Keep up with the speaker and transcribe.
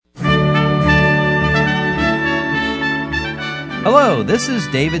Hello, this is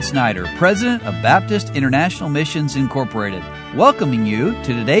David Snyder, President of Baptist International Missions Incorporated, welcoming you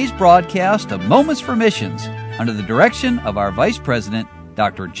to today's broadcast of Moments for Missions under the direction of our Vice President,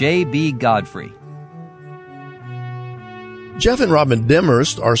 Dr. J.B. Godfrey. Jeff and Robin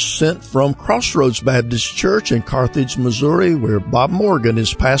Demarest are sent from Crossroads Baptist Church in Carthage, Missouri, where Bob Morgan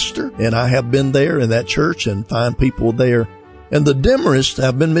is pastor, and I have been there in that church and find people there. And the Demarest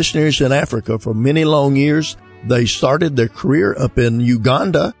have been missionaries in Africa for many long years. They started their career up in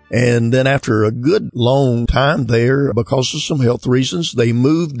Uganda, and then after a good long time there, because of some health reasons, they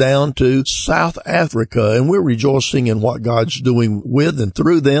moved down to South Africa, and we're rejoicing in what God's doing with and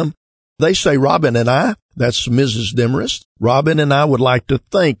through them. They say, Robin and I, that's Mrs. Demarest, Robin and I would like to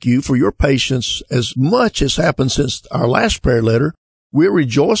thank you for your patience. As much has happened since our last prayer letter, we're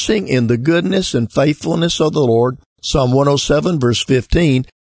rejoicing in the goodness and faithfulness of the Lord. Psalm 107, verse 15,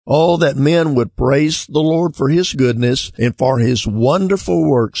 oh, that men would praise the Lord for his goodness and for his wonderful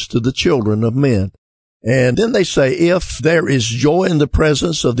works to the children of men. And then they say, if there is joy in the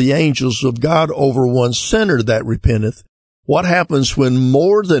presence of the angels of God over one sinner that repenteth, what happens when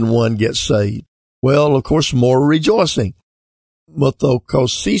more than one gets saved? Well, of course, more rejoicing.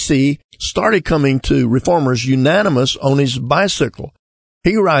 Muthokosisi started coming to Reformers Unanimous on his bicycle.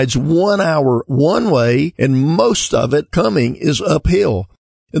 He rides 1 hour one way, and most of it coming is uphill.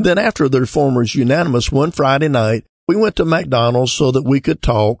 And then after the Reformers Unanimous one Friday night, we went to McDonald's so that we could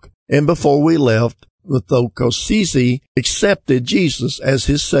talk. And before we left, Muthokosisi accepted Jesus as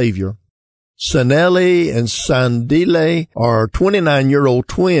his Savior. Sanele and Sandile are 29-year-old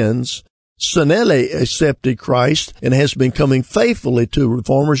twins. Sanele accepted Christ and has been coming faithfully to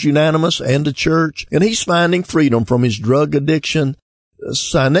Reformers Unanimous and the church, and he's finding freedom from his drug addiction.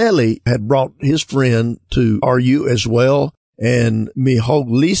 Sanele had brought his friend to RU as well. And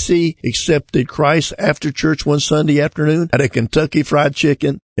Mihoglisi accepted Christ after church one Sunday afternoon at a Kentucky Fried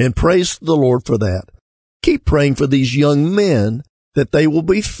Chicken, and praise the Lord for that. Keep praying for these young men that they will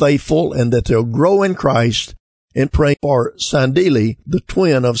be faithful and that they'll grow in Christ, and pray for Sandili, the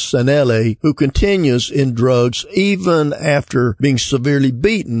twin of Sanele, who continues in drugs even after being severely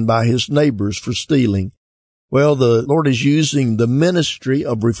beaten by his neighbors for stealing. Well, the Lord is using the ministry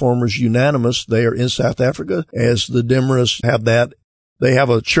of Reformers Unanimous there in South Africa, as the Demarest have that. They have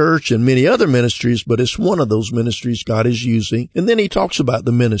a church and many other ministries, but it's one of those ministries God is using. And then he talks about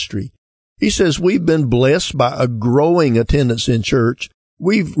the ministry. He says, we've been blessed by a growing attendance in church.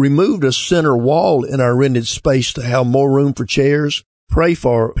 We've removed a center wall in our rented space to have more room for chairs. Pray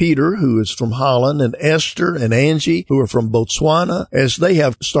for Peter, who is from Holland, and Esther and Angie, who are from Botswana, as they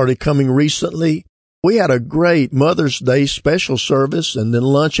have started coming recently. We had a great Mother's Day special service and then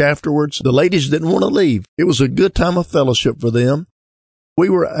lunch afterwards. The ladies didn't want to leave. It was a good time of fellowship for them. We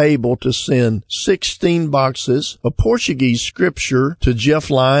were able to send 16 boxes of Portuguese scripture to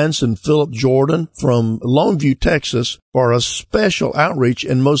Jeff Lyons and Philip Jordan from Longview, Texas, for a special outreach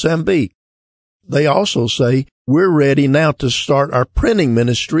in Mozambique. They also say, we're ready now to start our printing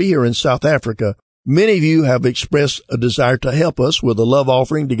ministry here in South Africa. Many of you have expressed a desire to help us with a love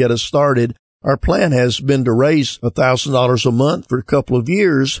offering to get us started. Our plan has been to raise $1,000 a month for a couple of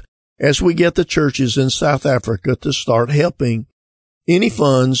years as we get the churches in South Africa to start helping. Any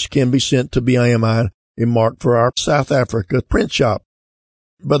funds can be sent to BIMI and marked for our South Africa print shop.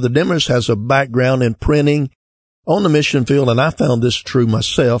 Brother Demarest has a background in printing on the mission field, and I found this true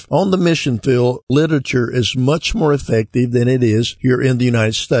myself. On the mission field, literature is much more effective than it is here in the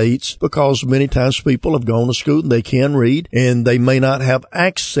United States, because many times people have gone to school and they can read, and they may not have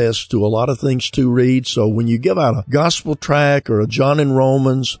access to a lot of things to read. So when you give out a gospel tract or a John and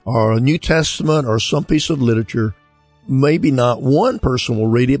Romans or a New Testament or some piece of literature, maybe not one person will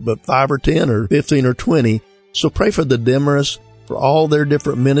read it, but 5 or 10 or 15 or 20. So pray for the Demarest, for all their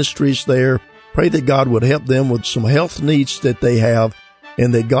different ministries there. Pray that God would help them with some health needs that they have,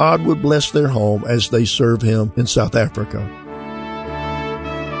 and that God would bless their home as they serve him in South Africa.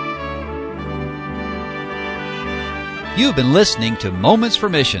 You've been listening to Moments for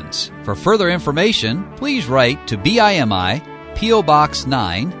Missions. For further information, please write to BIMI, P.O. Box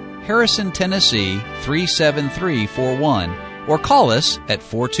 9, Harrison, Tennessee 37341, or call us at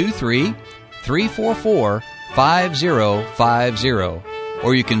 423-344-5050.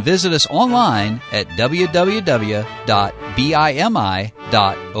 Or you can visit us online at www.bimi.org.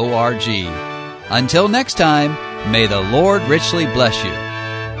 Until next time, may the Lord richly bless you.